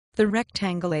The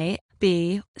rectangle A,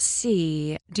 B,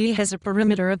 C, D has a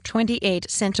perimeter of 28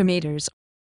 centimeters.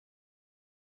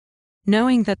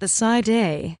 Knowing that the side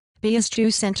A, B is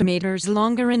 2 centimeters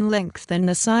longer in length than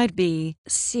the side B,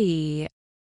 C,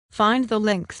 find the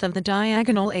length of the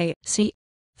diagonal AC.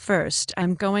 First,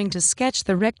 I'm going to sketch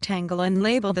the rectangle and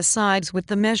label the sides with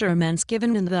the measurements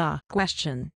given in the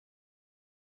question.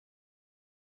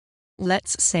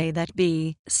 Let's say that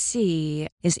BC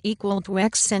is equal to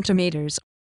x centimeters.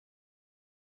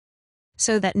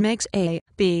 So that makes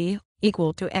AB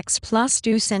equal to x plus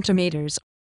 2 centimeters.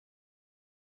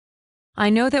 I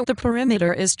know that the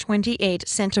perimeter is 28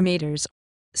 centimeters,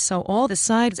 so all the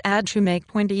sides add to make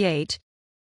 28.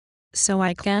 So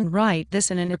I can write this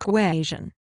in an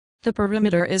equation. The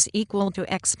perimeter is equal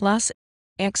to x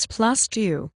plus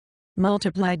 2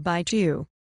 multiplied by 2.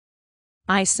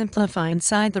 I simplify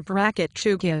inside the bracket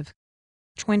to give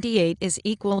 28 is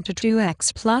equal to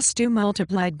 2x plus 2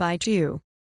 multiplied by 2.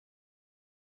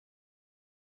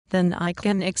 Then I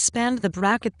can expand the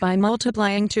bracket by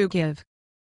multiplying to give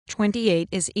 28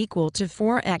 is equal to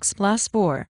 4x plus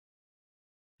 4.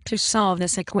 To solve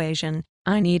this equation,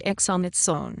 I need x on its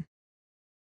own.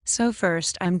 So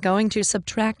first I'm going to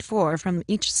subtract 4 from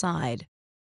each side.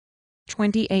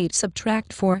 28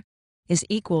 subtract 4 is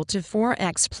equal to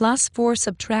 4x plus 4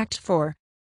 subtract 4.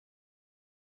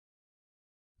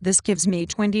 This gives me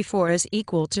 24 is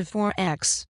equal to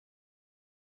 4x.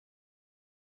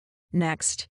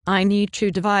 Next, I need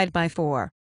to divide by 4.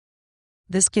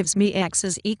 This gives me x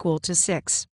is equal to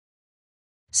 6.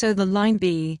 So the line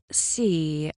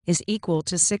BC is equal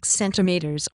to 6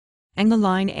 centimeters, and the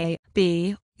line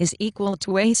AB is equal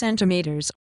to 8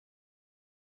 centimeters.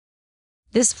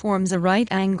 This forms a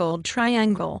right-angled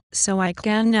triangle, so I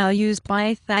can now use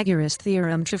Pythagoras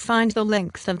theorem to find the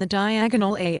length of the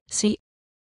diagonal AC.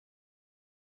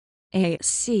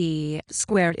 AC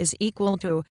squared is equal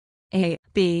to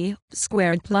AB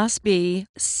squared plus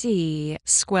BC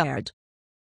squared.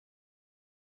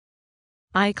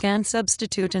 I can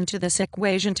substitute into this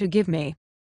equation to give me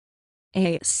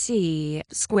AC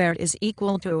squared is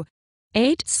equal to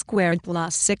 8 squared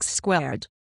plus 6 squared.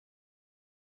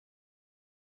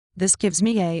 This gives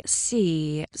me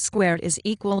AC squared is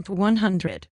equal to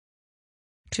 100.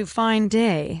 To find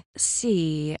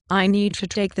AC, I need to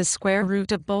take the square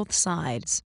root of both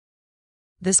sides.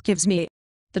 This gives me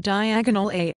the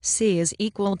diagonal AC is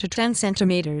equal to 10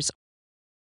 centimeters.